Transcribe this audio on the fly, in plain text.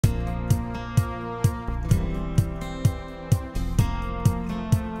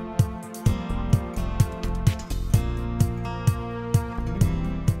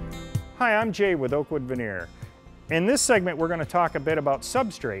Hi, I'm Jay with Oakwood Veneer. In this segment, we're going to talk a bit about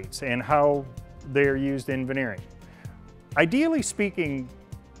substrates and how they're used in veneering. Ideally speaking,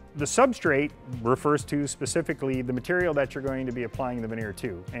 the substrate refers to specifically the material that you're going to be applying the veneer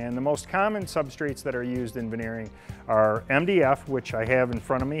to. And the most common substrates that are used in veneering are MDF, which I have in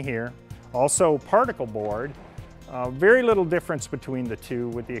front of me here, also particle board. Very little difference between the two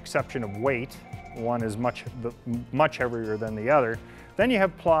with the exception of weight. One is much heavier than the other. Then you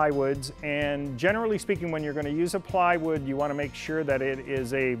have plywoods, and generally speaking, when you're going to use a plywood, you want to make sure that it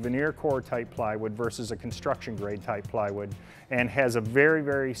is a Veneer-core type plywood versus a construction grade type plywood, and has a very,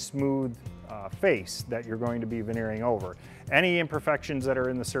 very smooth face that you're going to be veneering over. Any imperfections that are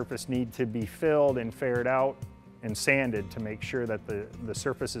in the surface need to be filled and faired out and sanded to make sure that the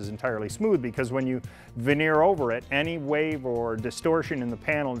surface is entirely smooth, because when you veneer over it, any wave or distortion in the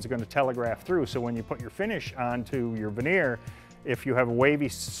panel is going to telegraph through. So when you put your finish onto your veneer, if you have a wavy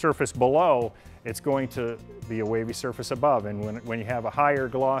surface below, it's going to be a wavy surface above. And when you have a higher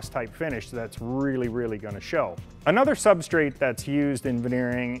gloss type finish, that's really, really going to show. Another substrate that's used in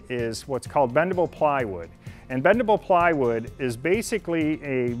veneering is what's called bendable plywood. And bendable plywood is basically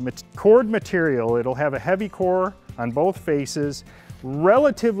a cored material. It'll have a heavy core on both faces,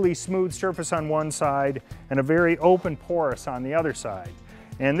 relatively smooth surface on one side, and a very open porous on the other side.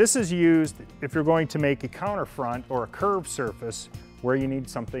 And this is used if you're going to make a counterfront or a curved surface where you need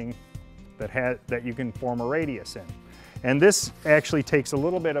something that you can form a radius in. And this actually takes a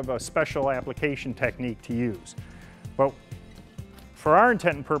little bit of a special application technique to use. But for our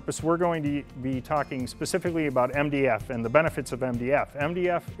intent and purpose, we're going to be talking specifically about MDF and the benefits of MDF.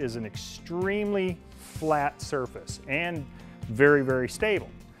 MDF is an extremely flat surface and very, very stable.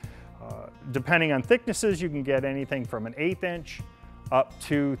 Depending on thicknesses, you can get anything from an 1/8 inch up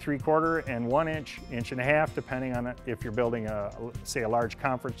to 3/4 and 1 inch, 1.5 inch, depending on if you're building say a large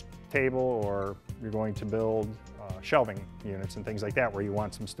conference table, or you're going to build shelving units and things like that where you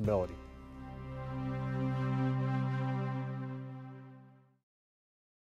want some stability.